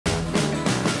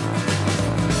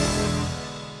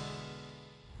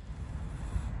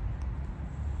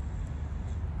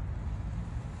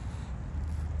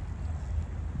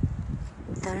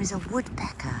is a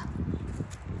woodpecker.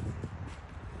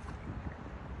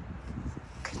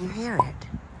 Can you hear it?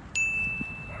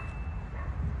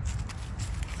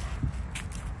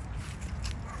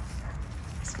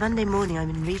 It's Monday morning,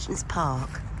 I'm in Regent's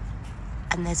Park,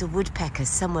 and there's a woodpecker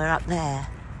somewhere up there.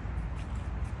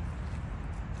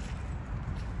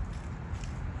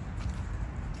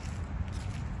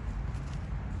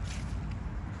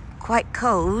 Quite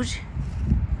cold.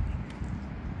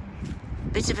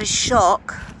 Bit of a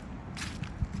shock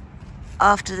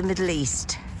after the Middle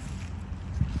East.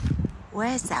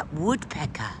 Where's that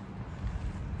woodpecker?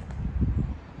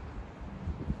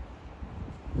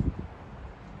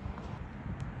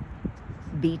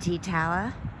 BT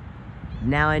Tower.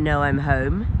 Now I know I'm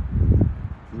home.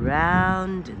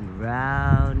 Round and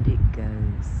round it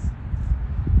goes.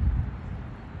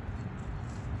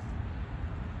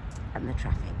 And the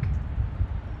traffic.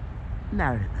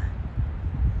 Marylebone,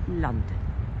 London.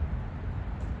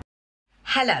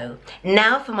 Hello,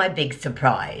 now for my big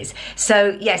surprise.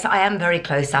 So yes, I am very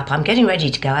close up. I'm getting ready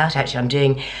to go out actually. I'm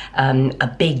doing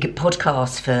a big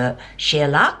podcast for Sheer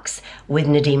Luxe with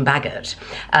Nadine Baggott.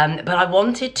 But I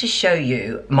wanted to show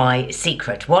you my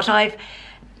secret, what I've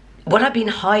been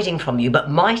hiding from you, but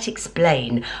might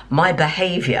explain my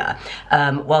behaviour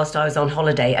whilst I was on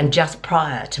holiday and just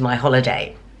prior to my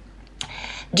holiday.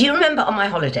 Do you remember on my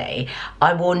holiday,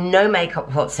 I wore no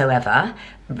makeup whatsoever,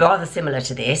 rather similar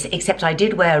to this, except I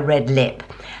did wear a red lip.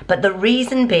 But the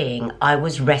reason being, I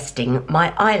was resting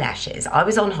my eyelashes. I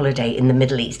was on holiday in the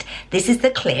Middle East. This is the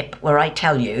clip where I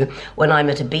tell you, when I'm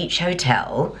at a beach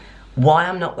hotel, why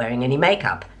I'm not wearing any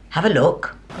makeup. Have a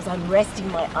look. Because I'm resting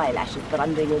my eyelashes, but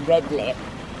I'm doing a red lip.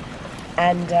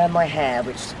 And my hair,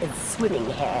 which is swimming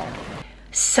hair.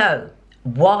 So,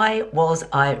 why was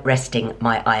I resting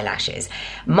my eyelashes?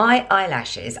 My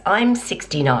eyelashes, I'm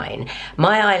 69,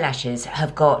 my eyelashes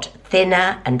have got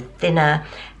thinner and thinner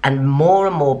and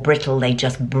more brittle. They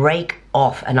just break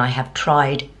off, and I have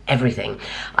tried everything.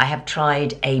 I have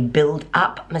tried a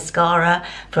build-up mascara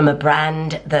from a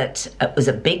brand that was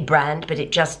a big brand, but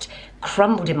it just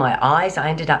crumbled in my eyes. I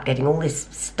ended up getting all this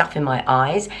stuff in my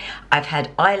eyes. I've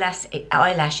had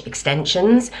eyelash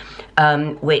extensions,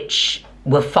 which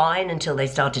were fine until they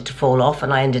started to fall off,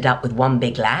 and I ended up with one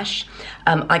big lash.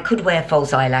 I could wear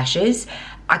false eyelashes.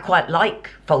 I quite like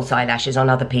false eyelashes on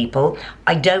other people.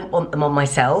 I don't want them on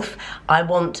myself. I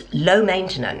want low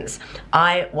maintenance.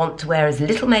 I want to wear as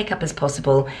little makeup as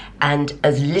possible and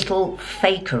as little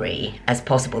fakery as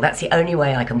possible. That's the only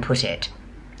way I can put it.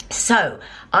 So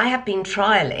I have been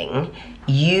trialing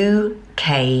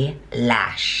UK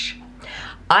Lash.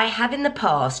 I have in the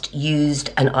past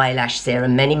used an eyelash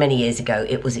serum many years ago.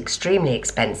 It was extremely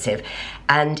expensive,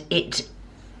 and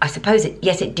I suppose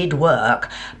yes, it did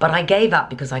work, but I gave up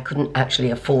because I couldn't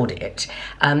actually afford it.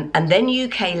 And then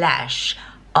UK Lash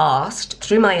asked,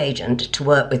 through my agent, to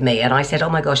work with me, and I said, oh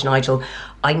my gosh, Nigel,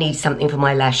 I need something for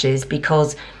my lashes,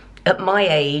 because at my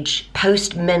age,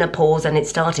 post-menopause, and it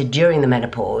started during the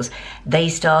menopause, they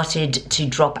started to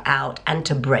drop out and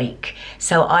to break.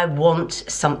 So I want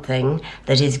something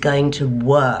that is going to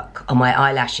work on my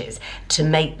eyelashes to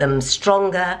make them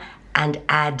stronger and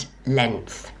add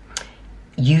length.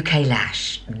 UK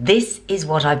Lash. This is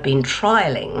what I've been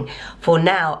trialing for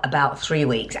now about 3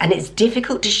 weeks. And it's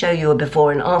difficult to show you a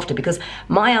before and after because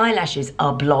my eyelashes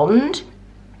are blonde.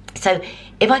 So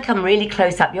if I come really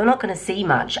close up, you're not going to see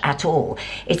much at all.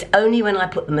 It's only when I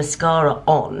put the mascara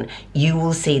on, you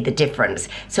will see the difference.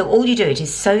 So all you do, it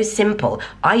is so simple.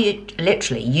 I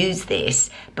literally use this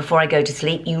before I go to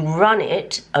sleep. You run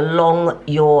it along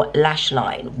your lash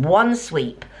line. One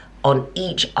sweep on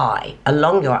each eye,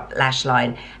 along your lash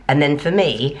line. And then for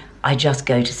me, I just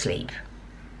go to sleep.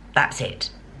 That's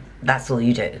it. That's all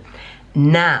you do.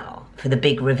 Now, for the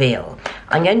big reveal.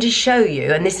 I'm going to show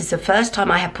you, and this is the first time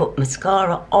I have put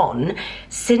mascara on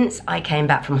since I came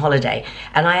back from holiday,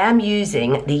 and I am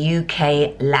using the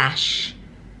UK Lash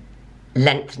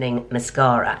Lengthening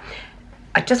Mascara.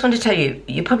 I just want to tell you,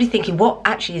 you're probably thinking, what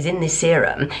actually is in this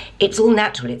serum? It's all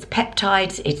natural. It's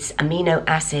peptides, it's amino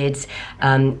acids,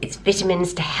 it's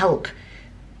vitamins to help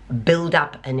build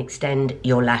up and extend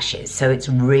your lashes. So it's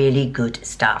really good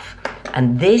stuff.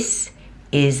 And this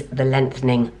is the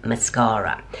lengthening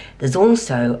mascara. There's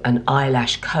also an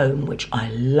eyelash comb, which I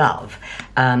love,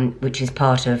 which is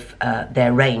part of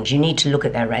their range. You need to look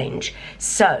at their range.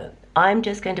 So I'm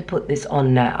just going to put this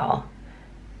on now.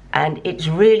 And it's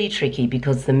really tricky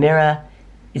because the mirror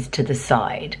is to the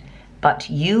side. But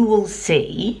you will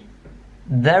see,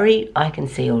 I can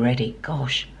see already,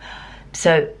 gosh.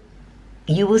 So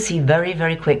you will see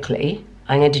very quickly,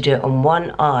 I'm going to do it on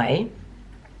one eye,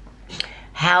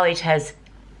 how it has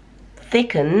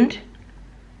thickened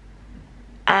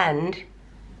and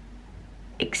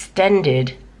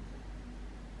extended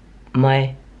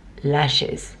my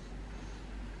lashes.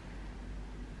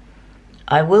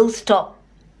 I will stop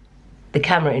the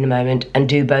camera in a moment and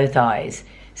do both eyes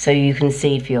so you can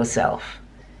see for yourself.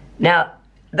 Now,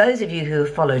 those of you who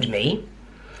have followed me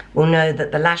will know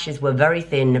that the lashes were very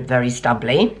thin, very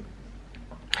stubbly.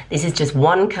 This is just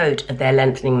one coat of their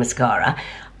lengthening mascara.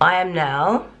 I am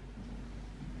now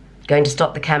going to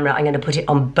stop the camera. I'm going to put it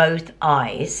on both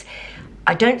eyes.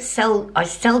 I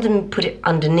seldom put it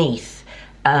underneath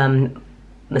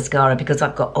mascara because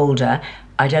I've got older.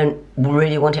 I don't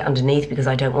really want it underneath because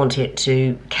I don't want it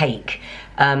to cake.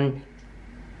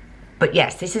 But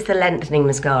yes, this is the lengthening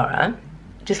mascara.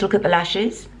 Just look at the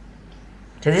lashes.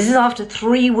 So this is after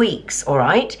 3 weeks, all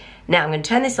right? Now I'm going to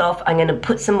turn this off, I'm going to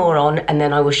put some more on, and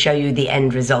then I will show you the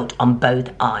end result on both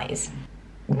eyes.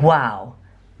 Wow,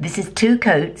 this is 2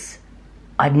 coats.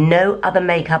 I've no other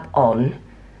makeup on.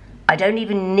 I don't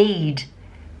even need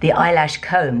the eyelash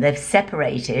comb. They've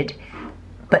separated,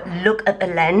 but look at the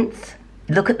length,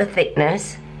 look at the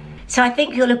thickness. So I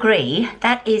think you'll agree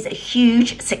that is a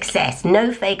huge success.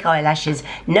 No fake eyelashes,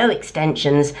 no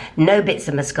extensions, no bits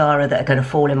of mascara that are going to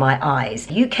fall in my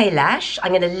eyes. UK Lash,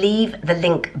 I'm going to leave the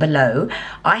link below.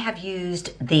 I have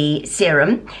used the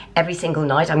serum every single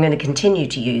night. I'm going to continue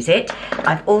to use it.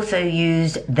 I've also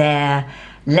used their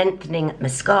lengthening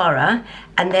mascara,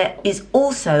 and there is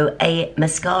also a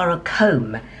mascara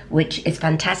comb, which is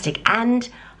fantastic, and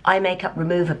eye makeup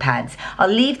remover pads. I'll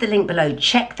leave the link below,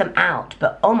 check them out,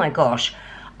 but oh my gosh,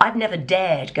 I've never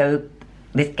dared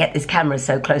get this camera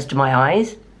so close to my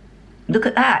eyes. Look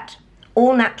at that,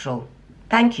 all natural.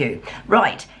 Thank you.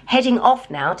 Right, heading off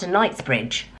now to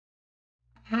Knightsbridge.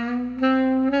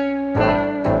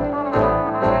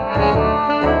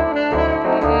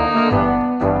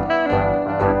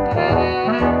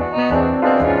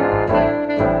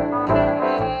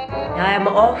 I am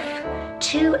off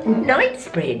to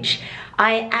Knightsbridge.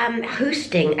 I am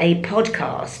hosting a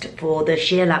podcast for the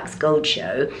Sheer Luxe Gold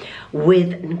Show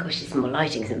with, gosh, this more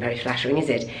lighting isn't very flattering, is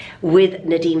it? With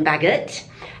Nadine Baggott,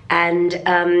 and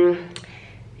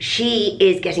she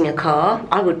is getting a car.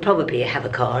 I would probably have a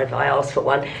car if I asked for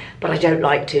one, but I don't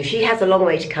like to. She has a long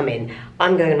way to come in.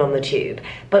 I'm going on the tube.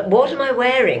 But what am I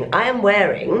wearing? I am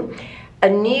wearing a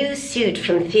new suit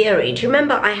from Theory. Do you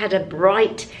remember I had a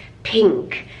bright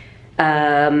pink,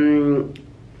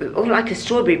 or like a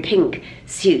strawberry pink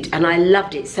suit, and I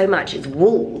loved it so much. It's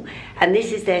wool, and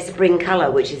this is their spring colour,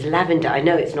 which is lavender. I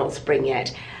know it's not spring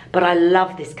yet, but I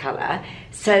love this colour.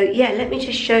 So yeah, let me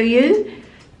just show you.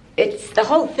 The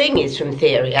whole thing is from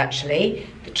Theory, actually.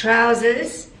 The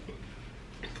trousers,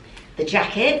 the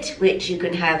jacket, which you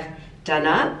can have done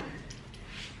up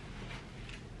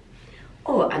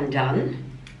or undone,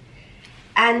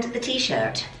 and the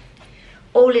t-shirt,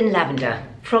 all in lavender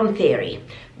from Theory.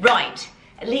 Right,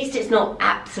 at least it's not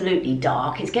absolutely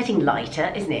dark. It's getting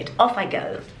lighter, isn't it? Off I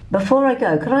go. Before I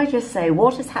go, can I just say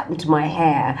what has happened to my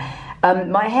hair?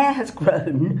 My hair has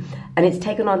grown and it's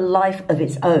taken on a life of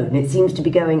its own. It seems to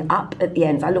be going up at the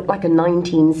ends. I look like a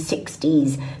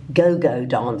 1960s go-go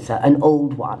dancer, an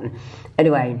old one.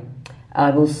 Anyway, I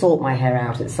will sort my hair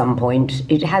out at some point.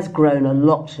 It has grown a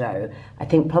lot though. I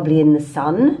think probably in the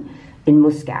sun, in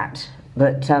Muscat.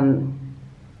 But,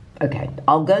 okay,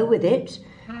 I'll go with it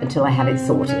until I have it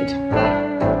sorted.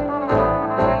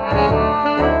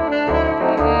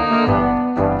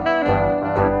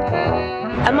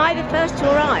 Am I the first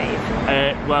to arrive?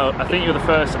 Well, I think you're the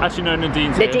first. Actually, no,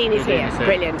 Nadine's here. Nadine is here.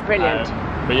 Brilliant, brilliant.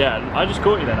 But yeah, I just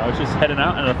caught you then. I was just heading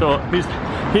out and I thought, who's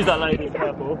that lady in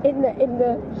purple? In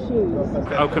the shoes.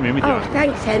 I'll come in with you. Oh,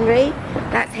 thanks, Henry.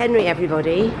 That's Henry,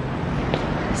 everybody.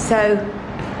 So,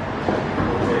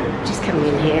 just coming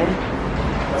in here.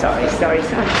 Sorry.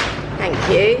 Thank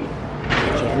you.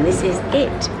 And this is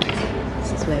it.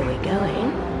 This is where we're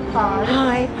going.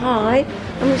 Hi.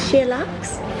 I'm with Sheer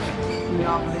Luxe.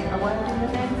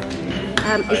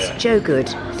 It's Joe Good.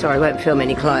 Sorry, I won't film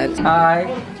any clients. Hi.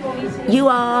 You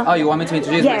are? Oh, you want me to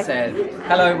introduce Yes. myself?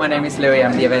 Hello, my name is Louis.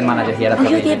 I'm the event manager here at Oh,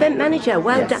 you're the Crocheted. event manager.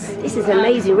 Well done. This is an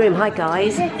amazing room. Hi,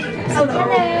 guys. Oh,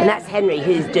 hello. And that's Henry,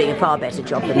 who's doing a far better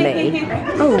job than me.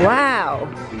 Oh, wow.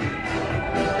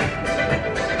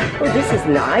 Oh, this is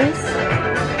nice.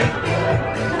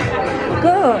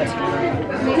 Good.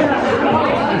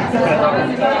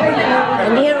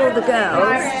 And here are all the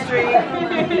girls.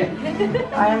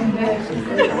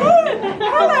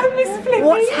 Hello, Miss Flippy.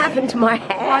 What's happened to my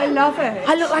hair? I love it.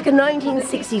 I look like a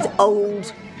 1960s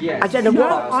old, I don't know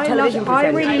what, television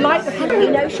I presenter. really like the picture.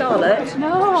 You know Charlotte?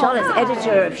 No. Charlotte's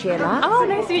editor of Sheer Luxe. Oh,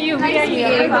 nice to meet you. Nice to meet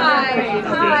you.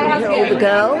 Hi. Here are all the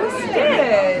girls.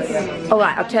 Yes. All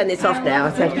right, I'll turn this off now.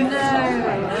 So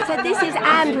this is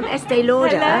Anne from Estee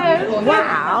Lauder. Hello.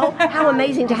 Wow, how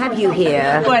amazing to have you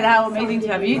here. Well, how amazing to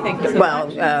have you. Thank you so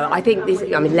much. Well, I think this,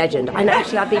 I'm a legend. And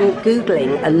actually, I've been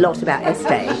Googling a lot about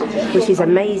Estee, which is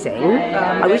amazing.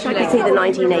 I wish I could see the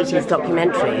 1980s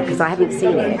documentary, because I haven't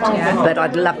seen it, but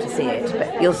I'd love to see it.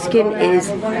 But your skin is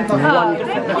wonderful.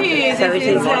 Thank you. So This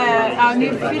it is our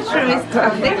new futurist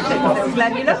foundation. I'm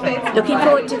glad you love it. Looking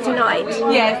forward to tonight.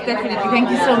 Yes, definitely. Thank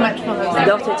you so much for hosting.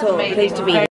 Not at all. Pleased to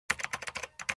be here.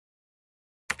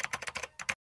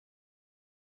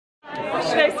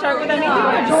 Should I start with anything?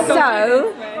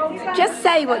 So, just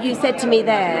say what you said to me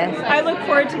there. I look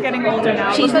forward to getting older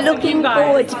now. She's because of looking you guys.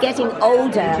 forward to getting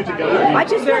older. I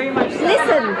just Very much so.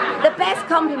 listen. The best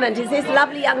compliment is this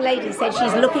lovely young lady said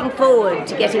she's looking forward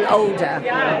to getting older.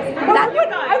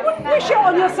 I wouldn't wish it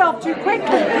on yourself too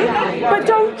quickly, but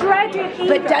don't dread it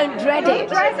either. But don't dread it.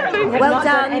 Well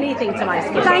done. Anything to my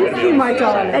skin. Thank you, my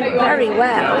darling. Very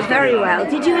well, very well.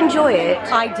 Did you enjoy it?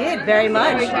 I did very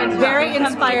much. Very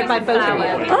inspired by both of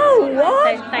you. Oh,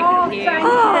 what? Thank you.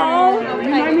 Oh,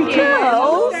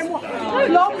 girls.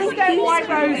 Long stem white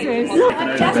roses.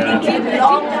 Just thinking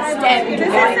long stemmed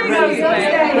white roses,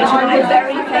 which are my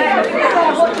very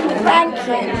favourite. Thank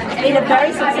you. It's been a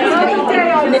very successful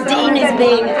evening. Nadine is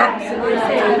being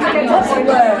absolutely, what's the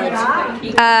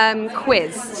word?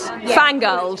 Quizzed.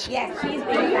 Fangirled. Yes, she's being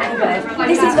fangirled.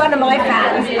 This is one of my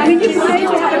fans. I mean, you might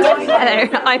just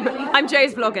have Hello, I'm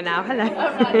Joe's vlogger now. Hello.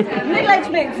 Middle-aged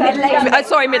mix.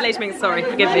 Sorry, middle-aged minx. Sorry,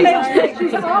 forgive me.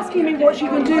 She's asking me what she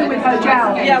can do with her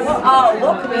gel. Yeah,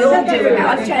 what can we all do now?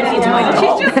 I'm turning into my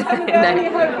dog.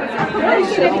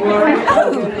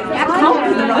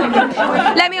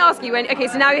 Let me ask you. Okay,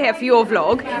 so now you're here for your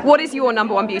vlog. What is your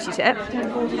 #1 beauty tip?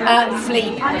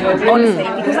 Sleep, honestly,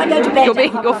 because I go to bed.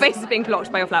 Your face is being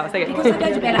blocked by your flowers. Okay. Because I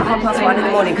go to bed at 1:30 in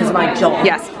the morning because of my job.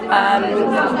 Yes.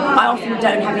 I often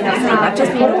don't have enough sleep. I've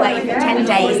just been away for 10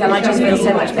 days and I just feel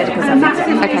so much better because I've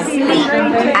had sleep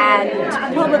and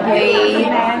probably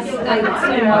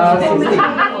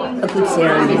a good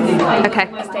serum. Okay.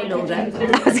 Estee Lauder.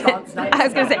 I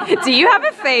was going to say, do you have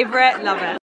a favourite? Love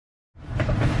it.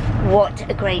 What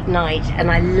a great night, and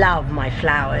I love my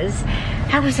flowers.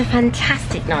 That was a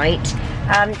fantastic night,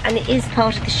 and it is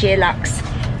part of the Sheer Luxe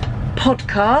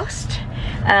podcast,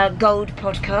 Gold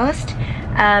podcast,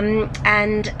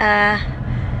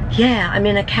 yeah, I'm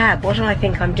in a cab. What do I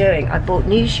think I'm doing? I bought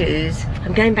new shoes.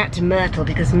 I'm going back to Myrtle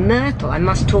because Myrtle, I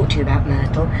must talk to you about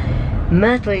Myrtle.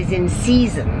 Myrtle is in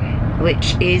season,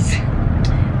 which is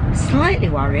slightly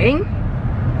worrying.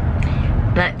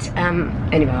 But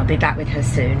anyway, I'll be back with her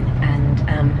soon, and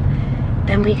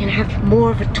then we can have more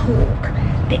of a talk.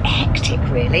 A bit hectic,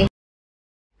 really.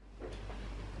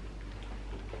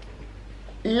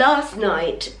 Last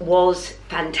night was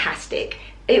fantastic.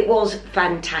 It was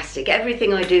fantastic.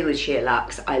 Everything I do with Sheer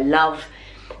Luxe, I love.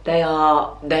 They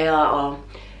are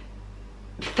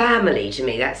family to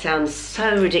me. That sounds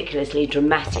so ridiculously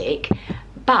dramatic,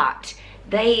 but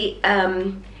they.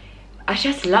 I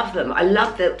just love them. I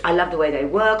love the way they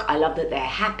work. I love that they're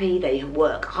happy. They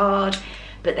work hard,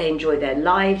 but they enjoy their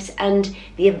lives. And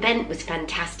the event was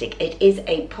fantastic. It is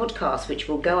a podcast which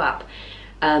will go up,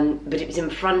 but it was in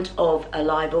front of a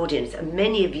live audience, and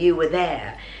many of you were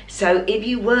there. So if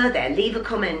you were there, leave a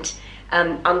comment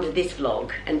under this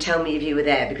vlog and tell me if you were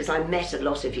there, because I met a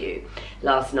lot of you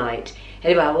last night.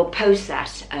 Anyway, I will post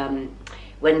that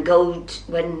when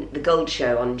the Gold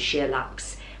show on Sheer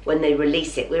Luxe, when they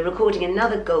release it. We're recording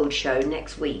another Gold show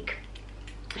next week.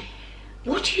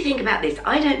 What do you think about this?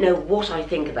 I don't know what I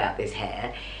think about this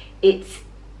hair.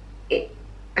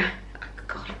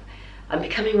 God, I'm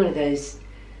becoming one of those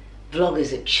vloggers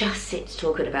that just sits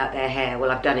talking about their hair. Well,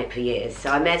 I've done it for years,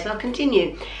 so I may as well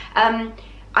continue.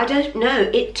 I don't know,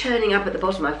 it turning up at the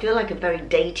bottom, I feel like a very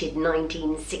dated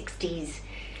 1960s,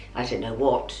 I don't know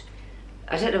what.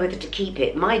 I don't know whether to keep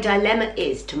it. My dilemma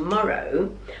is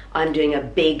tomorrow I'm doing a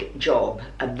big job,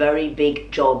 a very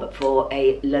big job for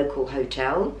a local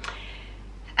hotel.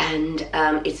 And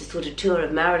it's a sort of tour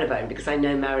of Marylebone, because I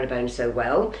know Marylebone so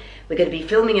well. We're going to be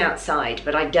filming outside,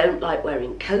 but I don't like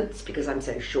wearing coats because I'm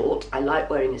so short. I like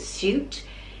wearing a suit.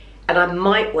 And I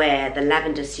might wear the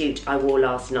lavender suit I wore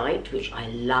last night, which I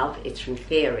love. It's from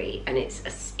Theory, and it's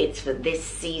for this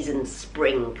season's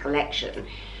spring collection.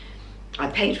 I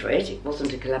paid for it, it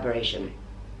wasn't a collaboration.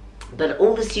 But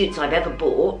all the suits I've ever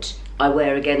bought, I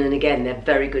wear again and again. They're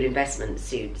very good investment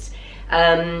suits.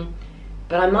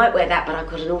 But I might wear that, but I've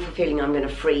got an awful feeling I'm going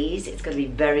to freeze. It's going to be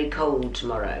very cold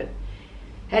tomorrow.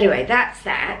 Anyway, that's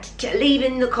that. Leave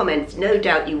in the comments, no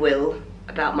doubt you will,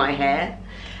 about my hair.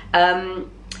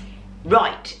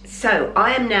 Right, so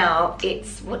I am now,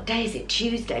 what day is it?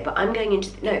 Tuesday, but I'm going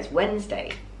into, no, it's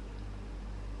Wednesday.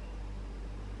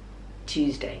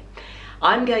 Tuesday.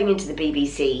 I'm going into the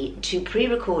BBC to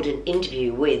pre-record an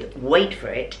interview with, wait for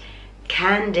it,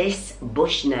 Candice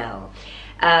Bushnell.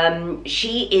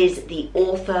 She is the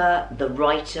author, the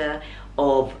writer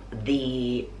of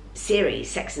the series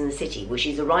Sex and the City, where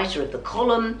she's a writer of the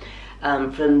column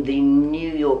from the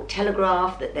New York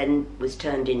Telegraph that then was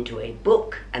turned into a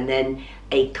book and then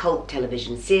a cult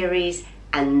television series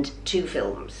and 2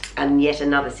 films and yet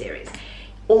another series,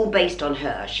 all based on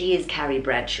her. She is Carrie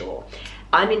Bradshaw.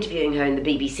 I'm interviewing her in the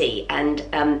BBC, and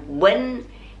when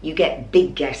you get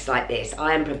big guests like this,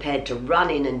 I am prepared to run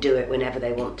in and do it whenever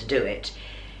they want to do it.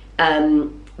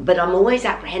 But I'm always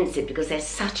apprehensive because they're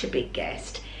such a big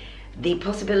guest. The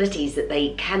possibilities that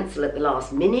they cancel at the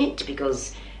last minute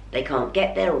because they can't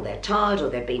get there, or they're tired, or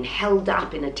they've been held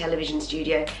up in a television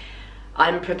studio.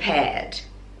 I'm prepared.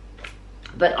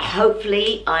 But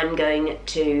hopefully I'm going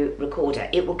to record her.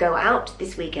 It will go out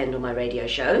this weekend on my radio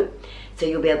show, so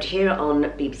you'll be able to hear it on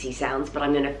BBC Sounds, but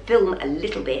I'm going to film a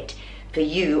little bit for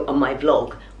you on my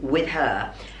vlog with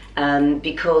her,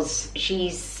 because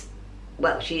she's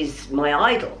my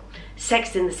idol.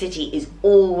 Sex in the City is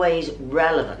always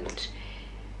relevant.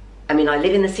 I mean, I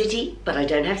live in the city, but I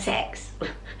don't have sex.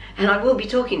 And I will be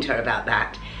talking to her about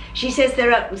that. She says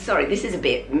there are, sorry, this is a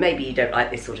bit, maybe you don't like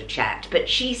this sort of chat, but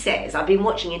she says, I've been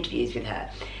watching interviews with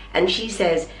her, and she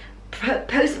says,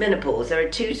 post-menopause, there are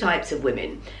 2 types of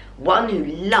women. One who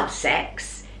loves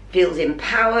sex, feels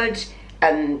empowered,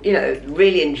 and, you know,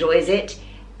 really enjoys it,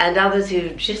 and others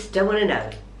who just don't want to know.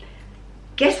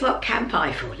 Guess what camp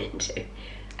I fall into?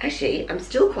 Actually, I'm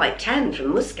still quite tan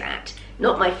from Muscat.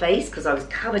 Not my face, because I was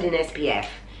covered in SPF.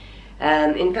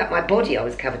 In fact, my body I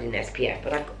was covered in SPF,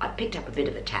 but I picked up a bit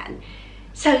of a tan.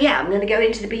 So yeah, I'm going to go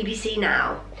into the BBC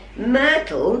now.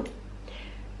 Myrtle,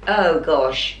 oh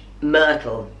gosh,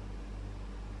 Myrtle.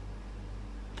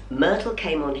 Myrtle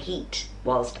came on Heat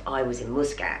whilst I was in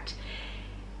Muscat.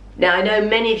 Now, I know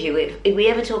many of you, if we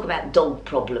ever talk about dog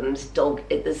problems,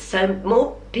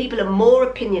 people are more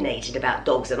opinionated about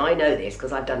dogs, and I know this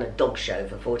because I've done a dog show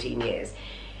for 14 years.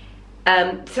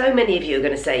 So many of you are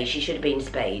going to say she should have been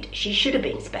spayed. She should have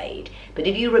been spayed. But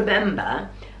if you remember,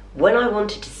 when I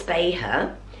wanted to spay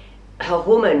her, her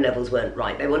hormone levels weren't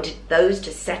right. They wanted those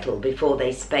to settle before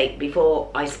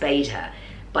I spayed her.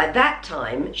 By that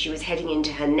time, she was heading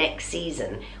into her next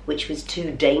season, which was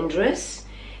too dangerous.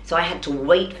 So I had to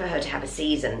wait for her to have a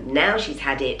season. Now she's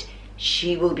had it,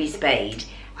 she will be spayed.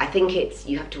 I think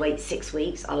you have to wait 6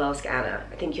 weeks. I'll ask Anna.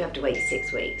 I think you have to wait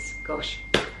 6 weeks. Gosh.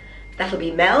 That'll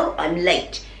be Mel. I'm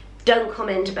late. Don't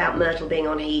comment about Myrtle being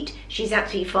on Heat. She's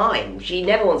absolutely fine. She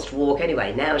never wants to walk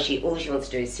anyway. Now all she wants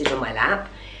to do is sit on my lap.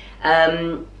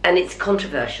 And it's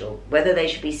controversial whether they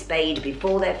should be spayed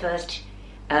before their first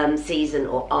season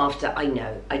or after. I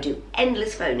know. I do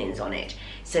endless phone-ins on it.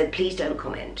 So please don't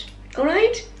comment. All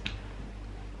right?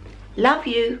 Love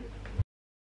you.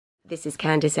 This is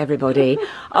Candice, everybody.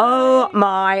 Oh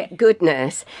my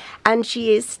goodness. And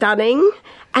she is stunning,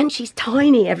 and she's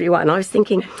tiny, everyone. I was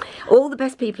thinking all the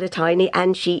best people are tiny,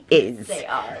 and she is. They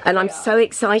are. And I'm so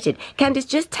excited. Candice,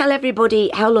 just tell everybody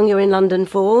how long you're in London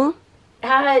for.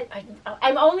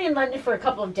 I'm only in London for a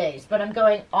couple of days, but I'm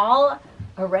going all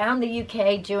around the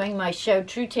UK doing my show,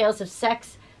 True Tales of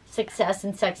Sex, Success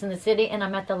and Sex in the City, and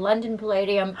I'm at the London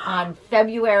Palladium on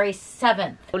February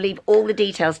 7th. I'll leave all the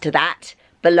details to that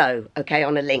below, okay,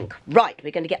 on a link. Right,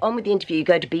 we're going to get on with the interview.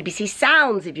 Go to BBC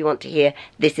Sounds if you want to hear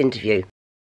this interview.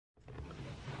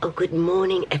 Oh, good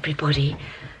morning, everybody.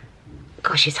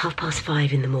 Gosh, it's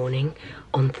 5:30 in the morning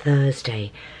on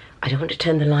Thursday. I don't want to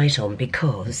turn the light on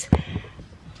because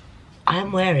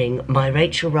I'm wearing my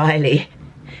Rachel Riley.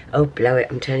 Oh, blow it,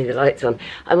 I'm turning the lights on.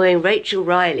 I'm wearing Rachel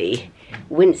Riley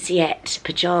Winciette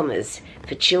pyjamas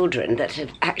for children that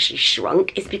have actually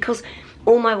shrunk. It's because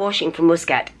all my washing from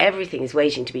Muscat, everything is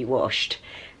waiting to be washed.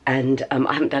 And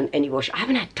I haven't done any washing. I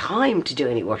haven't had time to do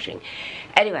any washing.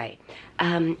 Anyway,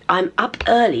 I'm up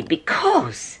early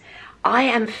because I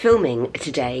am filming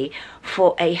today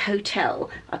for a hotel.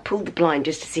 I pulled the blind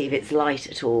just to see if it's light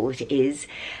at all. It is.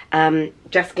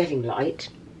 Just getting light.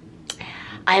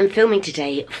 I am filming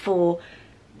today for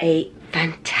a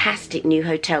fantastic new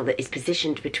hotel that is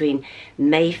positioned between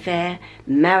Mayfair,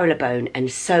 Marylebone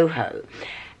and Soho.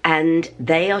 and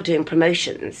they are doing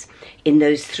promotions in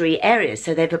those 3 areas.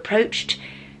 So they've approached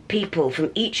people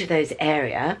from each of those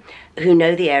areas who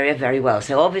know the area very well.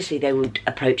 So obviously they would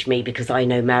approach me because I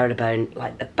know Marylebone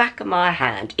like the back of my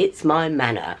hand. It's my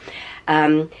manor.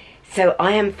 So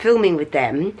I am filming with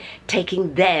them,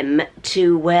 taking them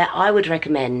to where I would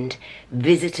recommend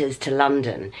visitors to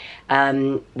London,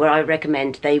 where I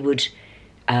recommend they would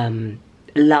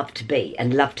love to be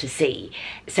and love to see.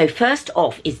 So first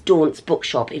off is Daunt's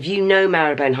Bookshop. If you know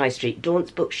Marylebone High Street,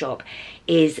 Daunt's Bookshop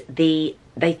is they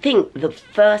think the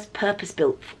first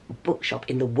purpose-built bookshop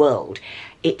in the world.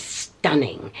 It's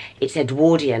stunning. It's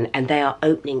Edwardian, and they are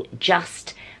opening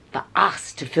just for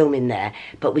us to film in there,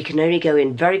 but we can only go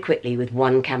in very quickly with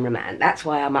 1 cameraman. That's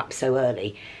why I'm up so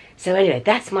early. So anyway,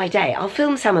 that's my day. I'll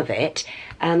film some of it.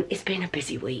 It's been a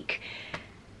busy week.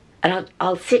 And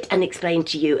I'll sit and explain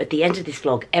to you at the end of this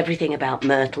vlog everything about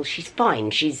Myrtle. She's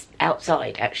fine. She's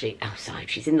outside, actually. Outside.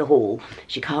 She's in the hall.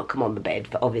 She can't come on the bed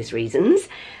for obvious reasons.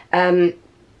 But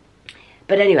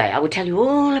anyway, I will tell you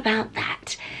all about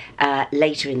that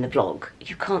later in the vlog.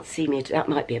 You can't see me. That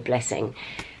might be a blessing.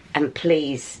 And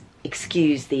please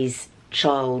excuse these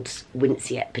child's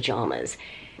Winciette pyjamas.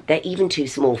 They're even too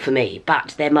small for me,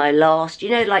 but they're my last, you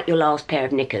know, like your last pair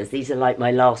of knickers. These are like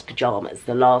my last pyjamas,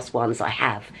 the last ones I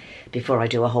have before I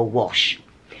do a whole wash.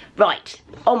 Right,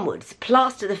 onwards,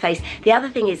 plaster the face. The other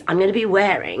thing is I'm going to be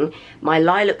wearing my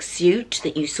lilac suit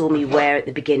that you saw me wear at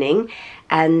the beginning,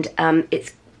 and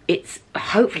it's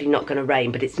hopefully not going to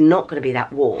rain, but it's not going to be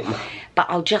that warm. But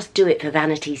I'll just do it for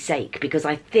vanity's sake because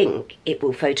I think it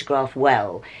will photograph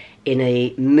well in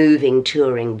a moving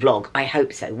touring vlog. I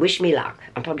hope so. Wish me luck.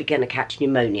 I'm probably going to catch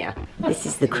pneumonia. This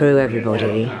is the crew,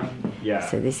 everybody. Yeah.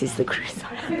 So this is the crew.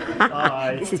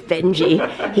 This is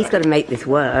Benji. He's got to make this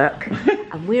work.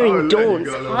 And we're in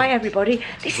Daunt's. Hi, everybody.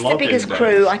 This is the biggest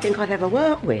crew I think I've ever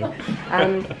worked with.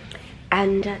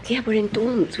 Yeah, we're in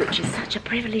Daunt's, which is such a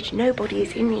privilege. Nobody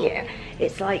is in here.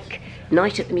 It's like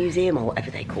Night at the Museum or whatever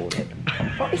they call it.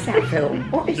 What is that film?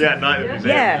 What is Yeah, Night at the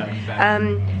Museum.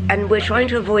 Yeah. And we're trying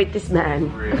to avoid this man.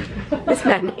 This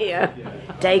man here.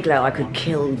 Dayglow. I could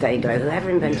kill Dayglow. Whoever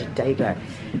invented Dayglow.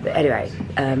 But anyway,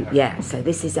 yeah, so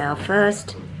this is our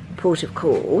first port of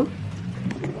call.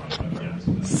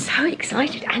 So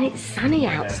excited, and it's sunny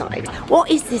outside. What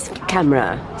is this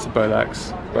camera? It's a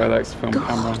Brogues film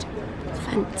camera. It's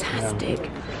fantastic.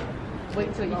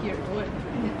 Wait till you hear it.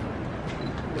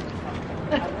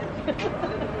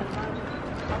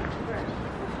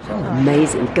 Oh,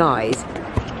 amazing, guys.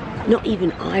 Not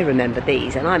even I remember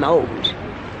these, and I'm old.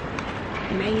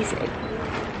 Amazing.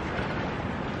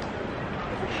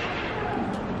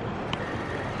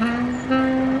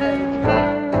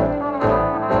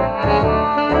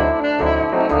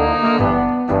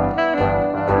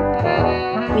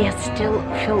 We are still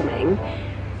filming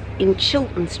in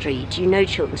Chiltern Street. You know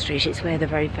Chiltern Street, it's where the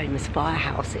very famous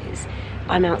firehouse is.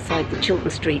 I'm outside the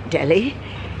Chiltern Street Deli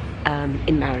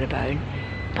in Marylebone,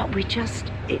 but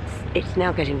it's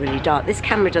now getting really dark. This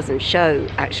camera doesn't show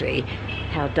actually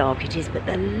how dark it is, but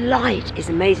the light is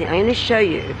amazing. I'm going to show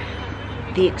you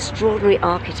the extraordinary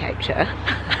architecture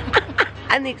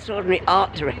and the extraordinary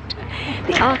art director.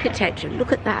 The architecture,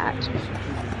 look at that.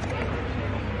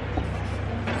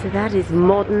 So that is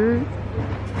modern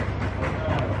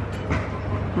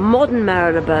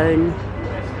Marylebone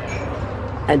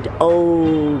and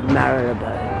old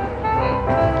Marylebone.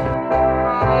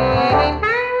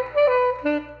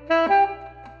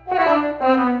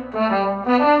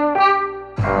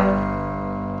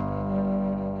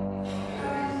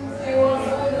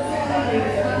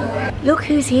 Look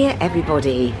who's here,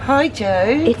 everybody. Hi, Joe.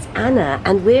 It's Anna,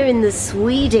 and we're in the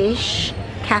Swedish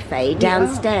cafe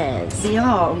downstairs. We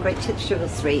are on Great Tipstrel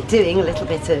Street doing a little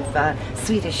bit of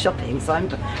Swedish shopping. So I'm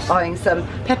buying some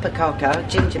pepperkaka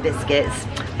ginger biscuits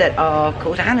that are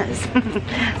called Anna's.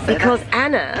 So because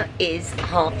Anna is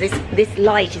half, this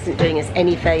light isn't doing us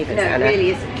any favours, no, Anna. it really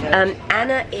isn't. Joe.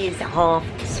 Anna is half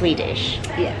Swedish.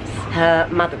 Yes. Her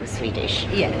mother was Swedish.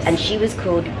 Yes. And she was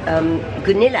called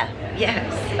Gunilla.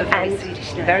 Yes, a very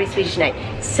Swedish name. Very Swedish name.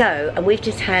 So, and we've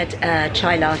just had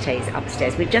chai lattes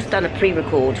upstairs. We've just done a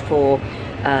pre-record for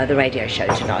the radio show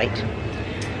tonight.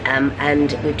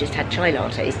 And we've just had chai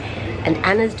lattes. And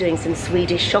Anna's doing some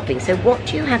Swedish shopping. So what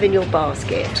do you have in your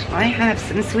basket? I have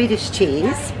some Swedish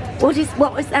cheese.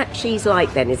 What was that cheese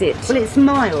like then, is it? Well, it's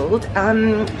mild.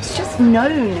 It's just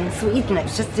known in Sweden.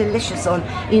 It's just delicious on,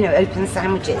 you know, open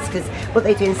sandwiches. Because what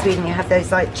they do in Sweden, you have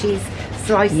those like cheese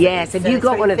slice it. Yes, have so you it's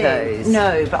got very one of thin. those?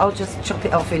 No, but I'll just chop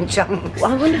it off in chunks.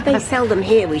 Well, I wonder if they sell them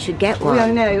here. We should get one. Well,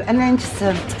 I know. And then just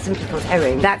some pickled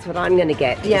herring. That's what I'm going to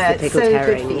get. Yeah, is the it's pickled so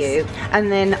herrings. good for you.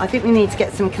 And then I think we need to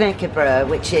get some knäckebröd,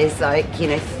 which is like, you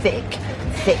know, thick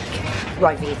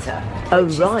Rivita. Oh,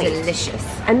 which right. is delicious.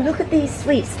 And look at these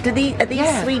sweets. Are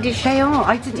these Swedish? They are.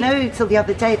 I didn't know till the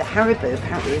other day that Haribo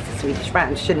apparently is a Swedish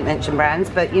brand. Shouldn't mention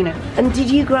brands, but you know. And did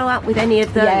you grow up with any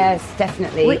of those? Yes,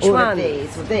 definitely. Which All one? of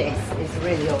these. Well, this is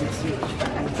really on the Swedish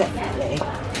brand, definitely.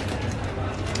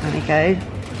 There we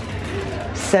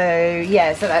go. So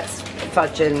yeah, so that's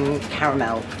fudge and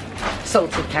caramel,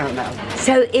 salted caramel.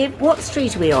 So, what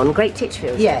street are we on? Great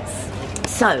Titchfield? Yes.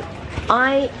 So,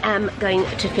 I am going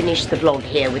to finish the vlog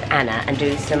here with Anna and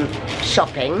do some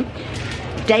shopping.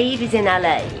 Dave is in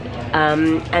LA,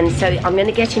 and so I'm going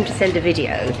to get him to send a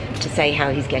video to say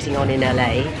how he's getting on in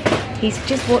LA. He's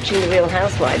just watching The Real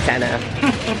Housewives, Anna.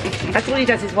 That's all he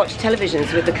does is watch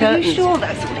televisions with the curtains. Are you sure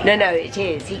that's what No, it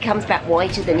is. He comes back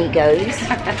whiter than he goes,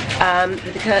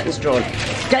 with the curtains drawn.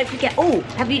 Don't forget,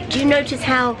 do you notice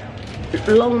how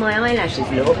long my eyelashes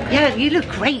look? Yeah, you look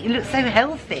great. You look so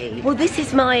healthy. Well, this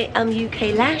is my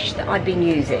UK lash that I've been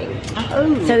using.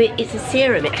 Oh. So it's a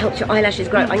serum. It helps your eyelashes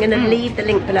grow. I'm going to leave the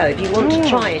link below if you want to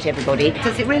try it, everybody.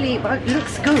 Does it really? Well, it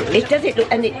looks good. It does.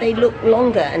 They look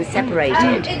longer and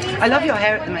separated. I love your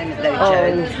hair at the moment, though,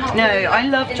 Jo. No, I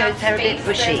love Jo's hair a bit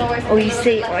bushy. Oh, you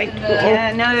see,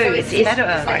 Yeah, no, it's better.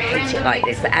 I hate it like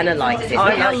this, but Anna likes it. I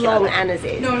Look how like it. long Anna's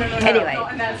is. Anyway,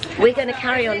 we're going to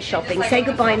carry on shopping. Say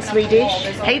goodbye in Swedish.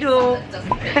 Hey då.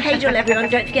 Hey då, everyone.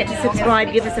 Don't forget to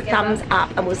subscribe, give us a thumbs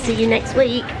up, and we'll see you next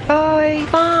week. Bye.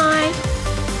 Bye.